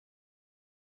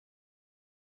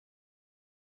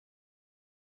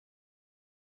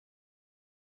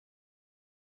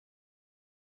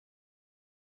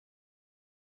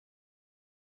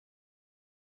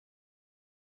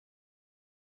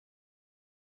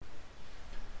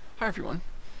Hi everyone.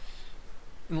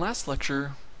 In last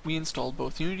lecture, we installed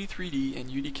both Unity 3D and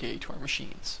UDK to our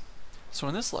machines. So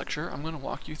in this lecture, I'm going to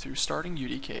walk you through starting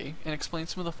UDK and explain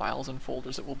some of the files and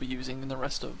folders that we'll be using in the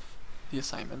rest of the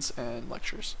assignments and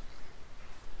lectures.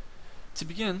 To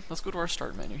begin, let's go to our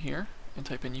Start menu here and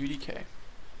type in UDK.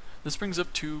 This brings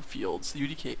up two fields, the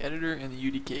UDK editor and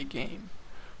the UDK game.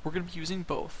 We're going to be using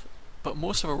both, but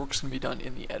most of our work is going to be done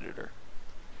in the editor.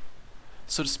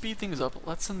 So to speed things up,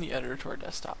 let's send the editor to our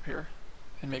desktop here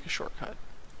and make a shortcut.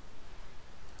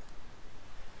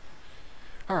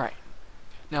 Alright,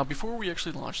 now before we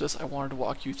actually launch this, I wanted to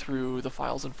walk you through the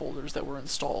files and folders that were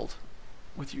installed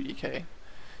with UDK.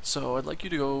 So I'd like you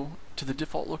to go to the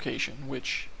default location,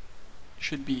 which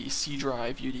should be C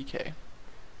drive UDK.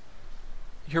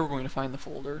 Here we're going to find the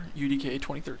folder UDK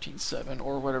 2013-7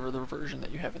 or whatever the version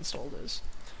that you have installed is.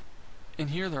 In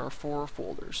here there are four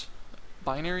folders: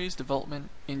 Binaries,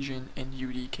 Development, Engine, and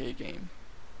UDK Game.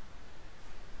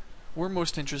 We're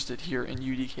most interested here in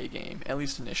UDK Game, at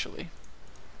least initially,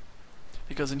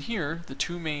 because in here the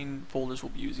two main folders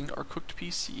we'll be using are Cooked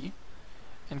PC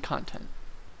and Content.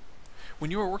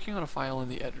 When you are working on a file in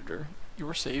the editor,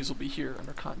 your saves will be here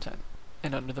under Content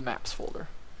and under the Maps folder.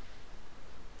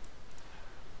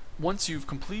 Once you've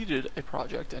completed a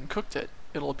project and cooked it,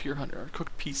 it'll appear under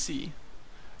Cooked PC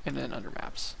and then under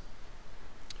Maps.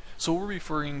 So we're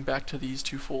referring back to these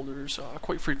two folders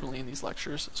quite frequently in these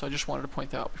lectures, so I just wanted to point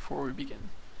that out before we begin.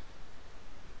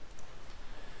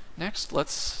 Next,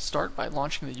 let's start by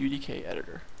launching the UDK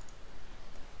editor.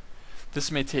 This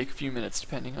may take a few minutes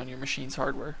depending on your machine's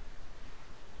hardware.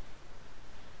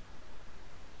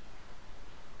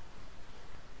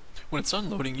 When it's done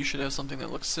loading, you should have something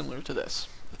that looks similar to this.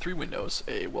 Three windows: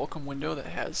 a welcome window that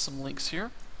has some links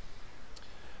here,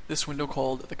 this window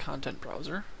called the content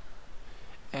browser,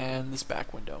 and this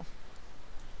back window.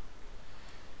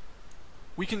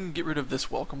 We can get rid of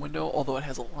this welcome window, although it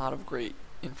has a lot of great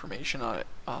information on it,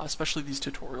 especially these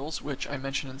tutorials, which I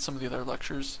mentioned in some of the other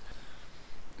lectures.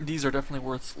 These are definitely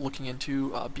worth looking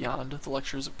into beyond the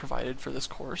lectures provided for this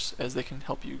course, as they can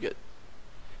help you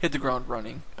hit the ground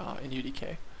running in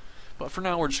UDK. But for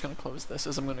now, we're just going to close this,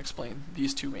 as I'm going to explain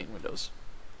these two main windows.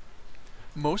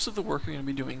 Most of the work you're going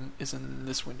to be doing is in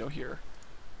this window here,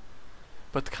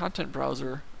 but the content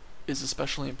browser is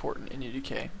especially important in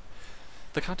UDK.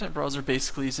 The content browser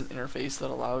basically is an interface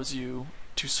that allows you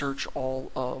to search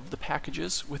all of the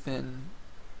packages within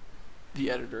the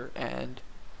editor, and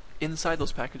inside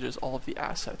those packages all of the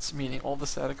assets, meaning all the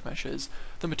static meshes,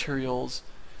 the materials,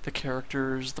 the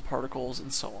characters, the particles,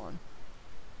 and so on.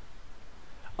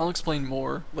 I'll explain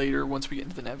more later once we get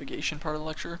into the navigation part of the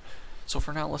lecture, so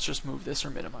for now let's just move this or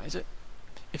minimize it.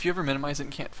 If you ever minimize it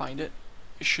and can't find it,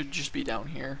 it should just be down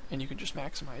here, and you can just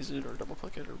maximize it or double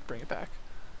click it or bring it back.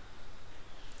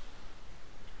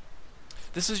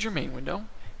 This is your main window,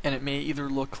 and it may either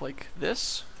look like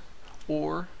this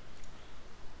or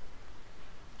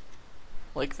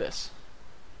like this.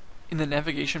 In the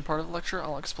navigation part of the lecture,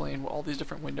 I'll explain what all these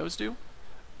different windows do,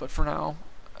 but for now,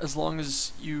 as long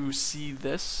as you see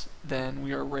this, then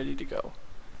we are ready to go.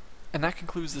 And that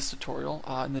concludes this tutorial.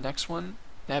 In the next one,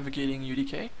 navigating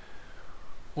UDK,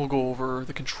 we'll go over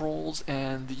the controls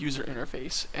and the user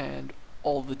interface and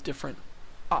all the different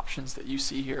options that you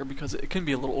see here, because it can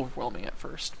be a little overwhelming at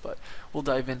first, but we'll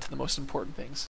dive into the most important things.